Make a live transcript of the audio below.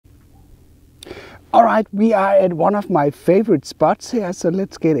All right, we are at one of my favorite spots here, so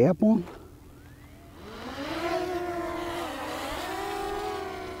let's get airborne.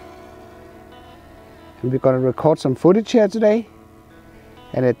 And we're going to record some footage here today.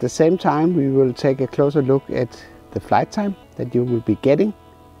 And at the same time, we will take a closer look at the flight time that you will be getting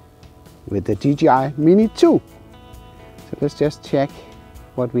with the DJI Mini 2. So let's just check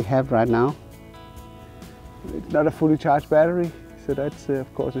what we have right now. It's not a fully charged battery, so that's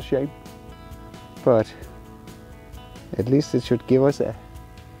of course a shame. But at least it should give us a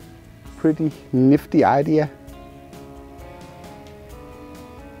pretty nifty idea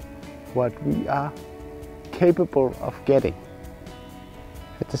what we are capable of getting.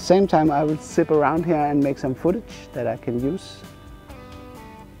 At the same time, I will zip around here and make some footage that I can use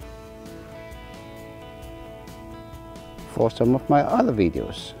for some of my other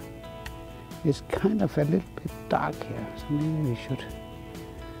videos. It's kind of a little bit dark here, so maybe we should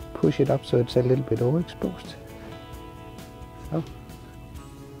push it up so it's a little bit overexposed. So,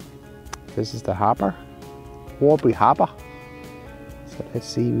 this is the harbor, Warby Harbor. So let's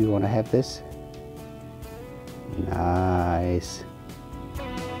see, we want to have this. Nice.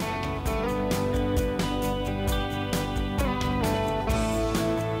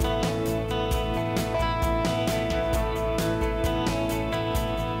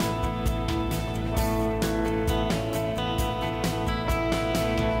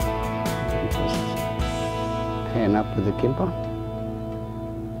 Pan up with the gimbal.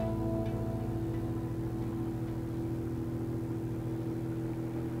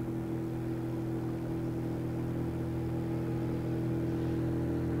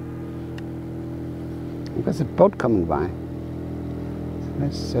 There's a boat coming by. So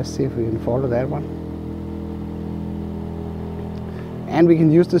let's just see if we can follow that one. And we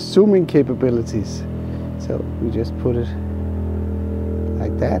can use the zooming capabilities. So we just put it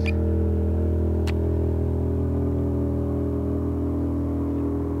like that.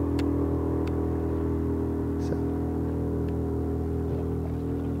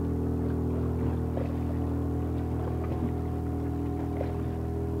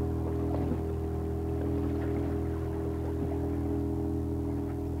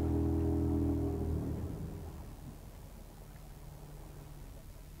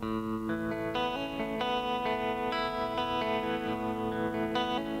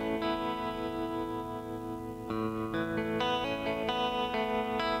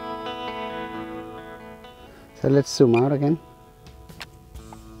 So let's zoom out again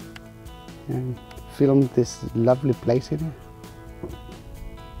and film this lovely place in here.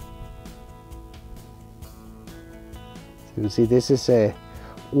 So you can see this is a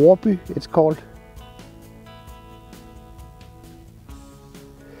Warby, it's called.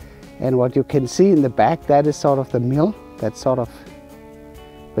 And what you can see in the back, that is sort of the mill. That's sort of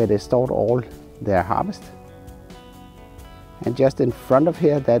where they stored all their harvest. And just in front of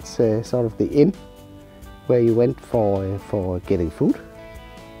here, that's sort of the inn where you went for getting food.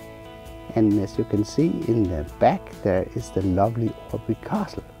 And as you can see in the back, there is the lovely Warby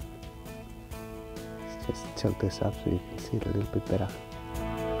Castle. Let's just tilt this up so you can see it a little bit better.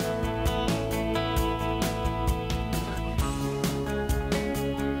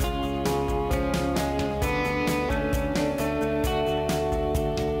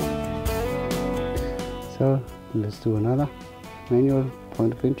 So let's do another manual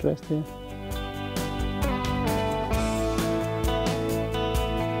point of interest here.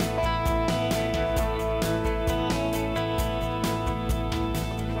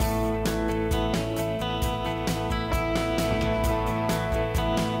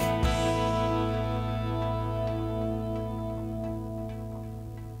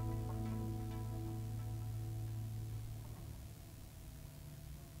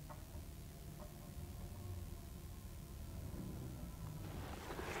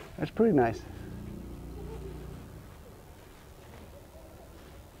 That's pretty nice.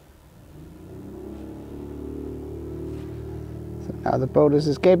 So now the boat is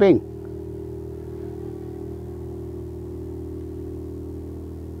escaping.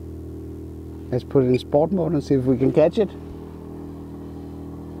 Let's put it in sport mode and see if we can catch it.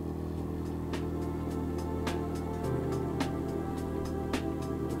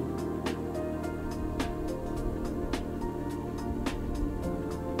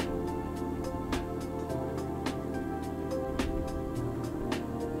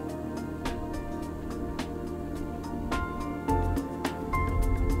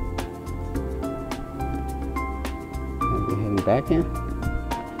 Back here.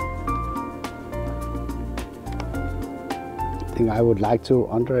 I think I would like to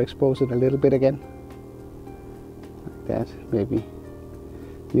underexpose it a little bit again. Like that, maybe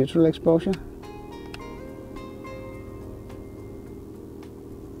neutral exposure.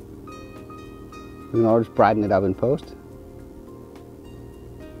 We can always brighten it up in post.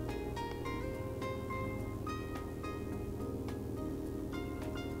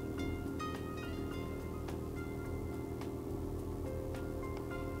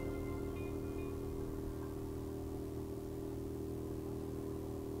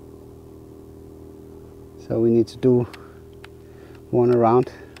 So we need to do one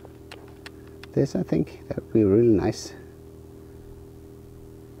around this. I think that would be really nice.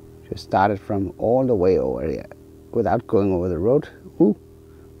 Just started from all the way over here without going over the road. Ooh,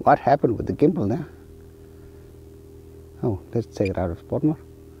 what happened with the gimbal there? Oh, let's take it out of sport mode.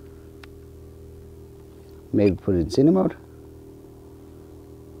 Maybe put it in cine mode.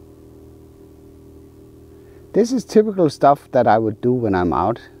 This is typical stuff that I would do when I'm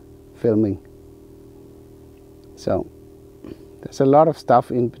out filming. So there's a lot of stuff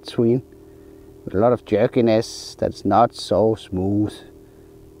in between with a lot of jerkiness that's not so smooth,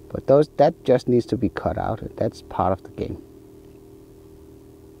 but that just needs to be cut out, and that's part of the game.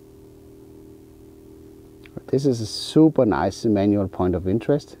 This is a super nice manual point of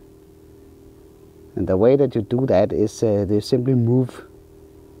interest, and the way that you do that is they simply move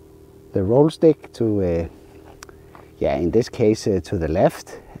the roll stick to in this case to the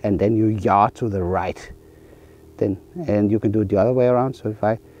left, and then you yaw to the right. And you can do it the other way around. So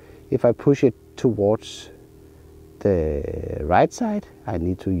if I push it towards the right side, I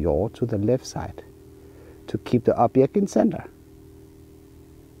need to yaw to the left side to keep the object in center.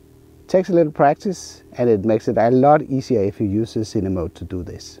 It takes a little practice, and it makes it a lot easier if you use the cine mode to do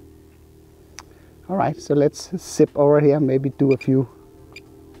this. Alright, so let's zip over here, maybe do a few.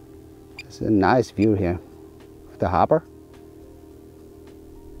 There's a nice view here of the harbor.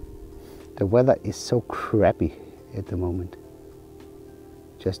 The weather is so crappy at the moment.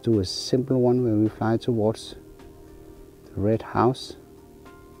 Just do a simple one where we fly towards the red house.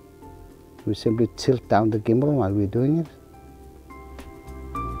 We simply tilt down the gimbal while we're doing it.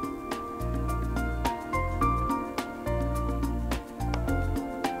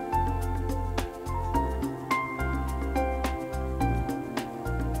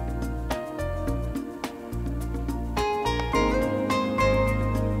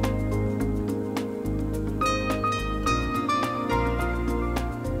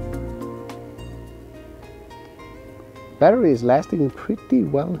 Battery is lasting pretty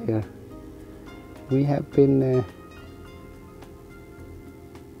well here. We have been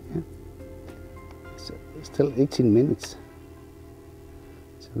so still 18 minutes,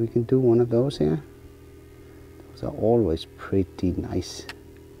 so we can do one of those here. Those are always pretty nice.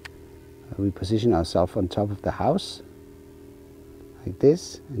 We position ourselves on top of the house like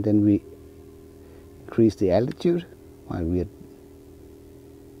this, and then we increase the altitude while we are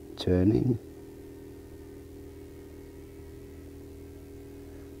turning.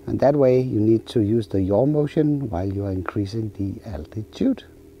 And that way you need to use the yaw motion while you are increasing the altitude.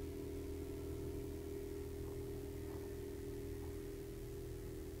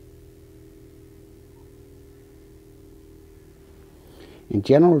 In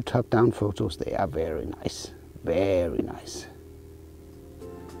general, top-down photos, they are very nice, very nice.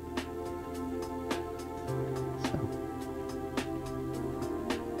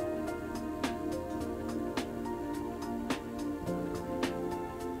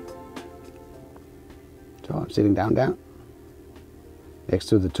 So I'm sitting down there next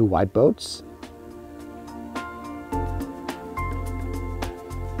to the two white boats.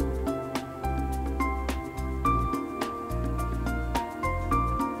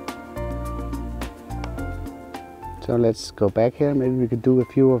 So let's go back here. Maybe we could do a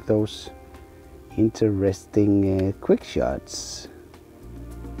few of those interesting quick shots.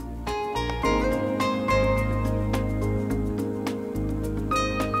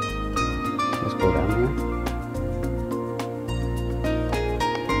 Let's go down here.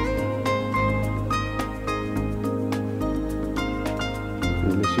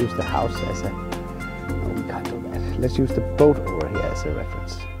 Let's use the house as a... No, we can't do that. Let's use the boat over here as a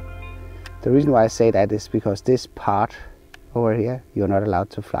reference. The reason why I say that is because this part over here, you're not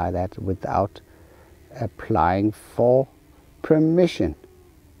allowed to fly that without applying for permission.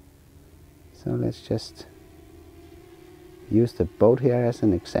 So let's just use the boat here as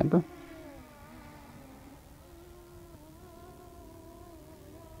an example.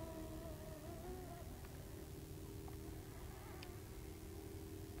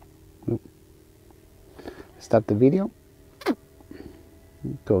 Stop the video,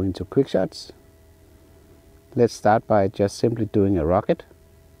 go into quick shots. Let's start by just simply doing a rocket,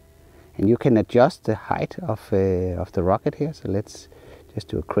 and you can adjust the height of the rocket here. So let's just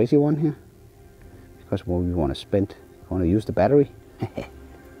do a crazy one here, because we want to use the battery.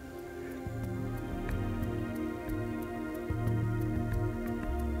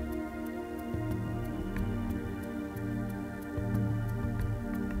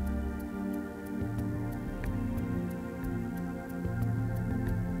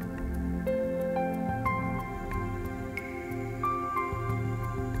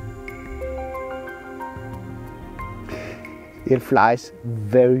 It flies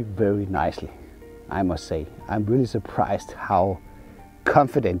very, very nicely, I must say. I'm really surprised how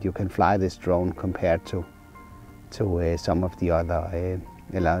confident you can fly this drone compared to some of the other,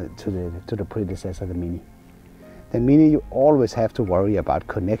 to the predecessor, the Mini. The Mini, you always have to worry about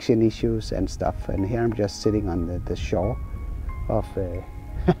connection issues and stuff. And here I'm just sitting on the shore of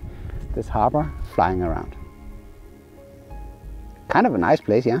this harbor, flying around. Kind of a nice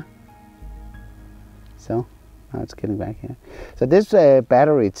place, yeah. So now it's getting back here. So this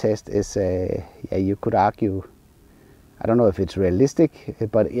battery test is, yeah, you could argue, I don't know if it's realistic,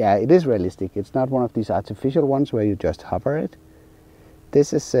 but yeah, it is realistic. It's not one of these artificial ones where you just hover it.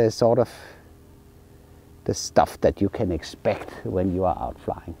 This is sort of the stuff that you can expect when you are out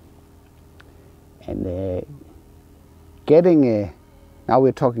flying. And getting, now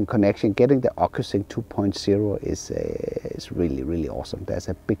we're talking connection, getting the OcuSync 2.0 is really, really awesome. There's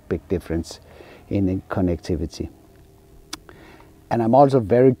a big, big difference in connectivity. And I'm also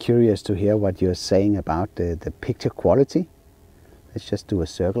very curious to hear what you're saying about the picture quality. Let's just do a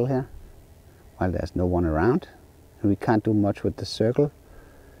circle here while there's no one around. And we can't do much with the circle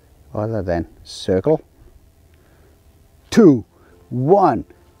other than circle. 2, 1,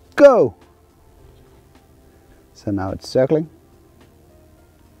 go! So now it's circling.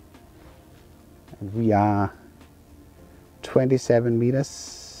 And we are 27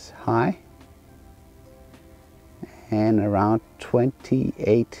 meters high and around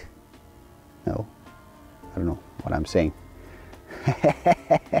 28, no, I don't know what I'm saying.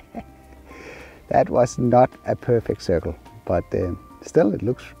 That was not a perfect circle, but still it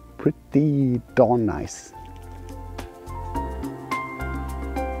looks pretty darn nice.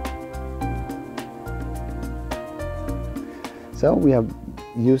 So we have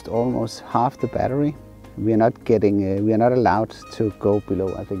used almost half the battery. We are not getting, we are not allowed to go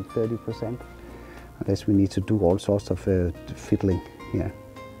below, I think, 30%, unless we need to do all sorts of fiddling here.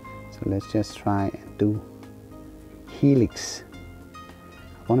 So let's just try and do helix.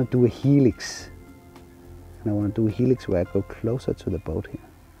 I want to do a helix, and I want to do a helix where I go closer to the boat here,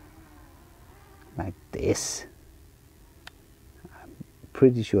 like this. I'm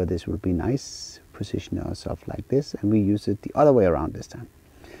pretty sure this will be nice. Position ourselves like this, and we use it the other way around this time,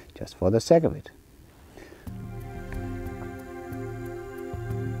 just for the sake of it.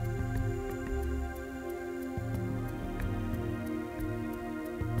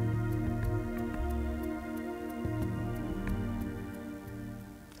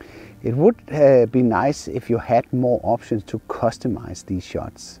 It would be nice if you had more options to customize these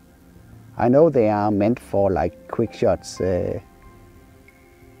shots. I know they are meant for like quick shots, yeah.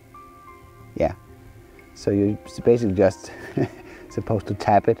 So you're basically just supposed to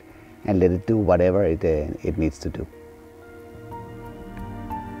tap it and let it do whatever it needs to do.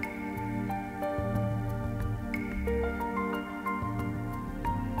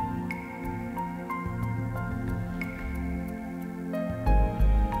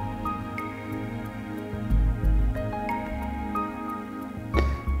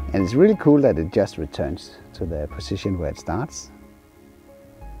 And it's really cool that it just returns to the position where it starts.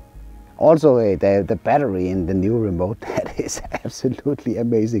 Also, the battery in the new remote, that is absolutely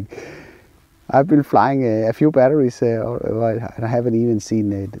amazing. I've been flying a few batteries, and I haven't even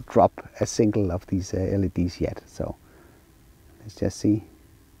seen it drop a single of these LEDs yet. So let's just see.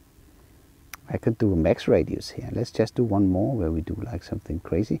 I could do a max radius here. Let's just do one more where we do like something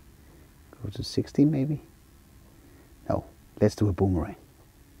crazy. Go to 60 maybe. No, let's do a boomerang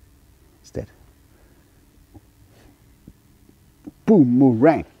instead.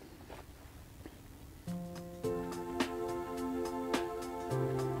 Boomerang.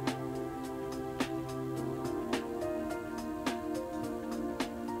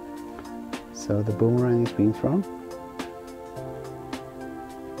 So the boomerang is being thrown.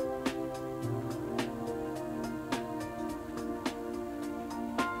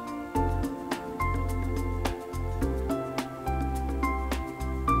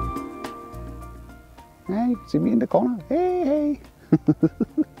 Hey, you can see me in the corner. Hey, hey.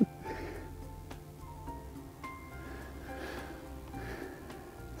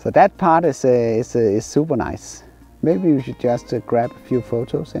 So that part is super nice. Maybe we should just grab a few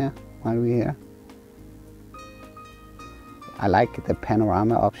photos here while we're here. I like the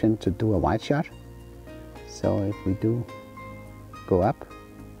panorama option to do a wide shot. So if we do go up,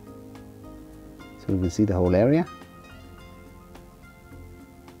 so we can see the whole area.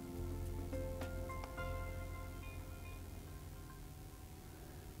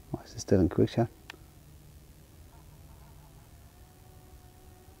 Or is it still in quick shot?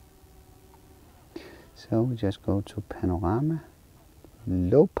 So we just go to panorama,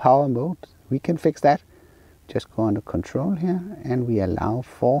 low power mode. We can fix that. just go under control here, and we allow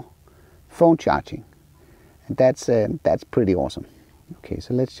for phone charging, and that's pretty awesome. Okay,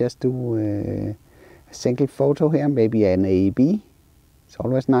 so let's just do a single photo here, maybe an AEB. It's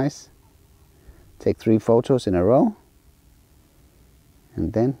always nice. Take 3 photos in a row,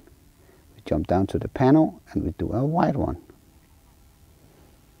 and then we jump down to the panel and we do a wide one.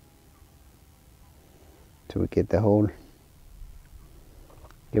 So we get the whole,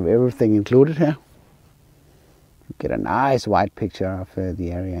 give everything included here. We get a nice wide picture of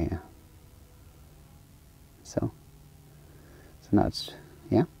the area here. So now it's,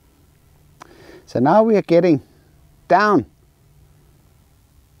 yeah. So now we are getting down.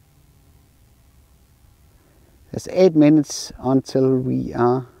 There's 8 minutes until we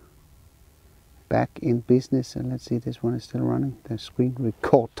are back in business. And let's see, this one is still running, the screen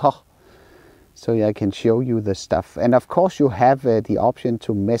recorder. So yeah, I can show you the stuff. And of course you have the option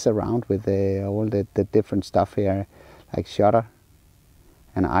to mess around with all the different stuff here, like shutter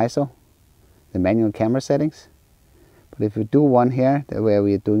and ISO, the manual camera settings. But if we do one here where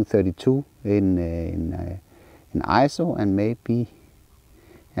we are doing 32 in ISO, and maybe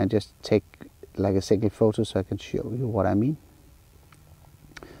and just take like a single photo so I can show you what I mean.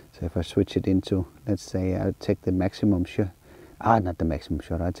 So if I switch it into, let's say I'll take the maximum shutter, not the maximum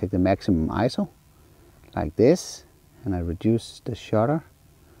shutter, I take the maximum ISO like this, and I reduce the shutter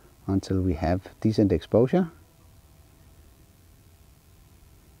until we have decent exposure.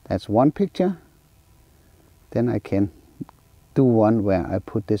 That's one picture. Then I can do one where I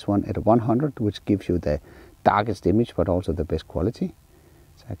put this one at 100, which gives you the darkest image but also the best quality.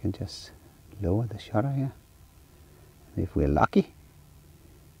 So I can just lower the shutter here, and if we're lucky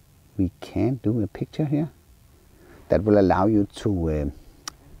we can do a picture here that will allow you to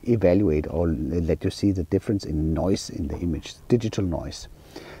evaluate or let you see the difference in noise in the image, digital noise.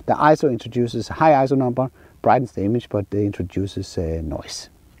 The ISO introduces a high ISO number, brightens the image, but it introduces noise.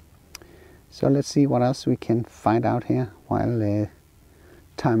 So let's see what else we can find out here while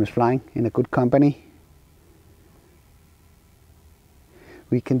time is flying in a good company.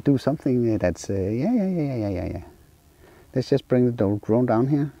 We can do something that's yeah. Let's just bring the drone down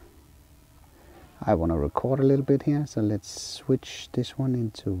here. I want to record a little bit here, so let's switch this one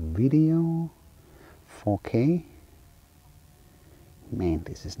into video 4K. Man,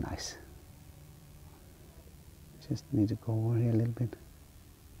 this is nice. Just need to go over here a little bit.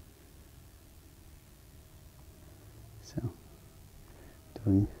 So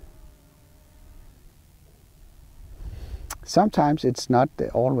doing. Sometimes it's not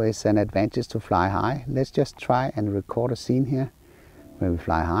always an advantage to fly high. Let's just try and record a scene here where we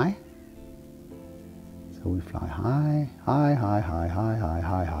fly high. So we fly high, high, high, high, high, high,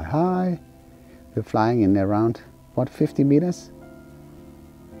 high, high, high. We're flying in around, what, 50 meters?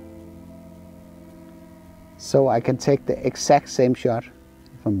 So I can take the exact same shot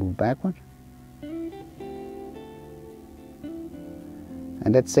if I move backward.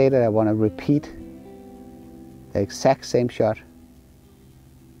 And let's say that I want to repeat the exact same shot.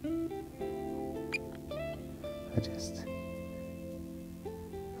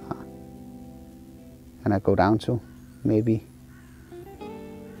 And I go down to maybe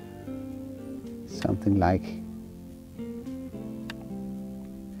something like, you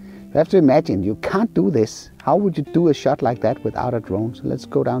have to imagine, you can't do this. How would you do a shot like that without a drone? So let's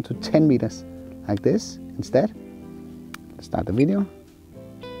go down to 10 meters like this instead. Let's start the video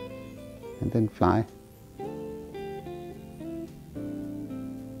and then fly.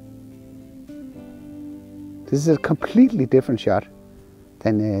 This is a completely different shot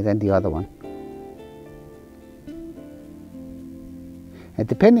than the other one. And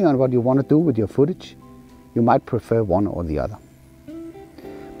depending on what you want to do with your footage, you might prefer one or the other.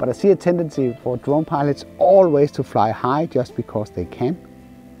 But I see a tendency for drone pilots always to fly high just because they can.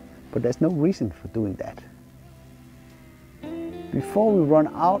 But there's no reason for doing that. Before we run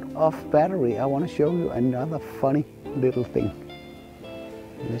out of battery, I want to show you another funny little thing.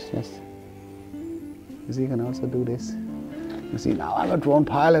 Let's just, you can also do this. You see, now I'm a drone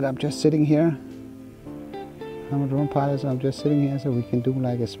pilot, I'm just sitting here. I'm a drone pilot, so I'm just sitting here, so we can do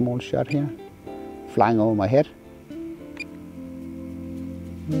like a small shot here, flying over my head.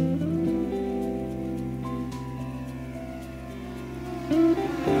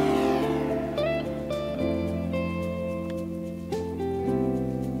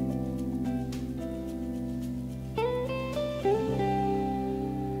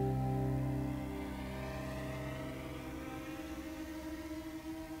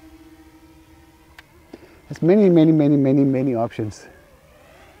 There's many options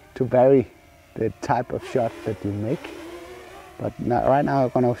to vary the type of shot that you make. But right now I'm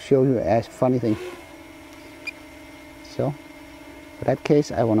going to show you a funny thing. So for that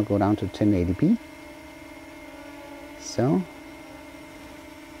case, I want to go down to 1080p. So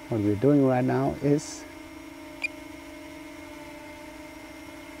what we're doing right now is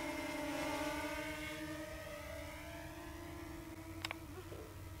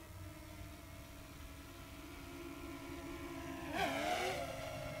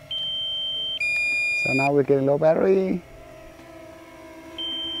so now we're getting low battery.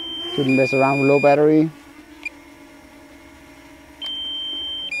 Shouldn't mess around with low battery.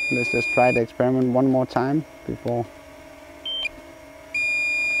 Let's just try the experiment one more time before.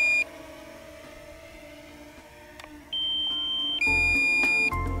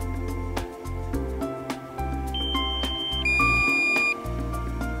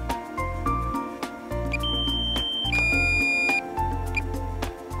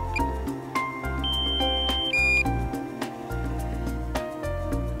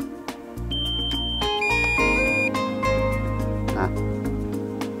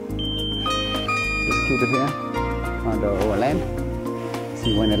 Just keep it here on the overland.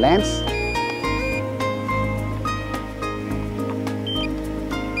 See when it lands.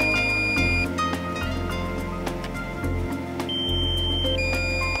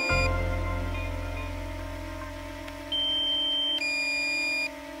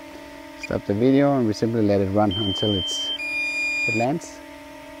 Stop the video and we simply let it run until it lands.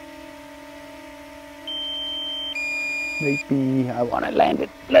 Maybe I want to let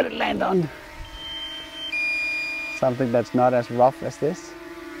it land on something that's not as rough as this.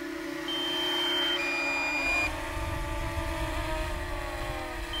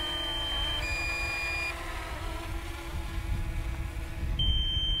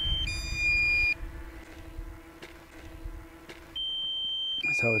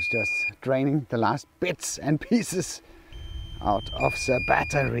 So it's just draining the last bits and pieces out of the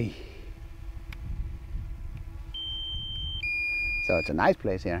battery. So it's a nice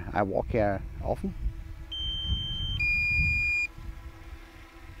place here. I walk here often.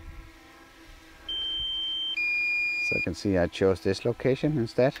 So you can see I chose this location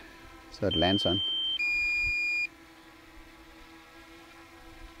instead, so it lands on.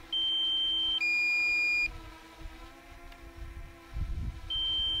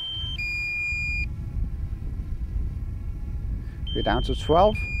 We're down to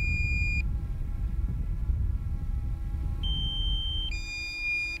 12.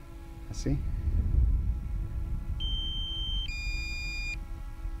 Let's see.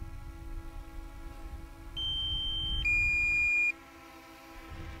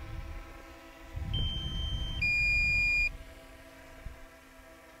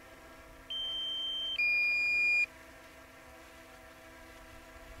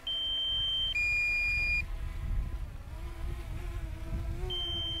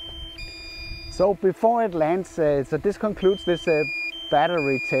 So before it lands, so this concludes this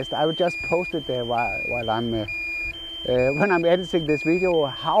battery test. I will just post it there while I'm when I'm editing this video,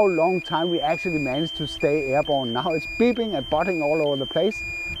 how long time we actually managed to stay airborne. Now it's beeping and butting all over the place,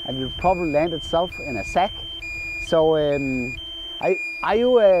 and it will probably land itself in a sack. So are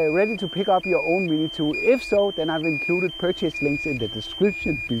you ready to pick up your own Mini 2? If so, then I've included purchase links in the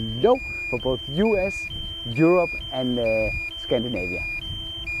description below for both US, Europe and Scandinavia.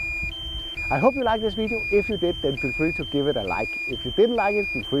 I hope you liked this video. If you did, then feel free to give it a like. If you didn't like it,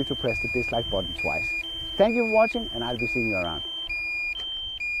 feel free to press the dislike button twice. Thank you for watching, and I'll be seeing you around.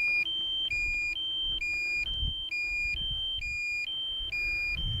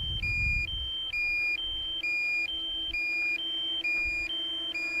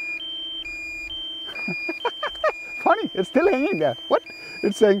 Funny, it's still hanging there. What?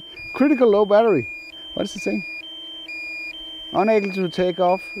 It's saying critical low battery. What is it saying? Unable to take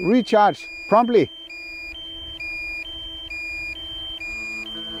off. Recharge promptly.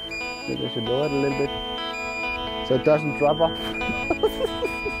 Maybe I should lower it a little bit so it doesn't drop off.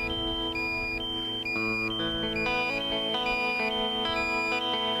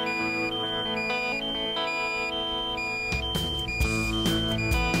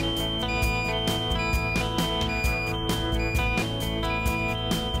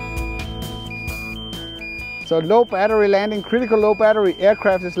 So low battery landing, critical low battery,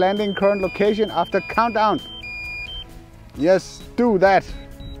 aircraft is landing, current location after countdown. Yes, do that.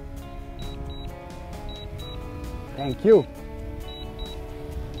 Thank you.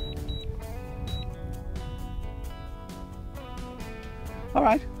 All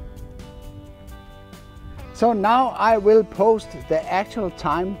right. So now I will post the actual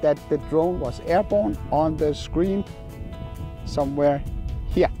time that the drone was airborne on the screen somewhere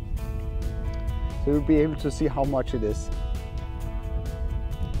here. So you'll be able to see how much it is.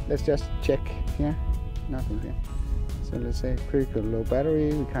 Let's just check here. nothing here. So let's say critical low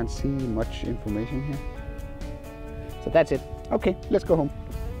battery, we can't see much information here. So that's it. Okay, let's go home.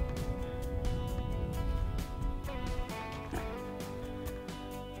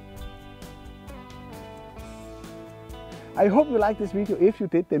 I hope you liked this video. If you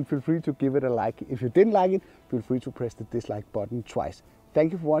did, then feel free to give it a like. If you didn't like it, feel free to press the dislike button twice.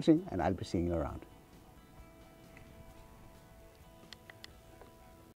 Thank you for watching, and I'll be seeing you around.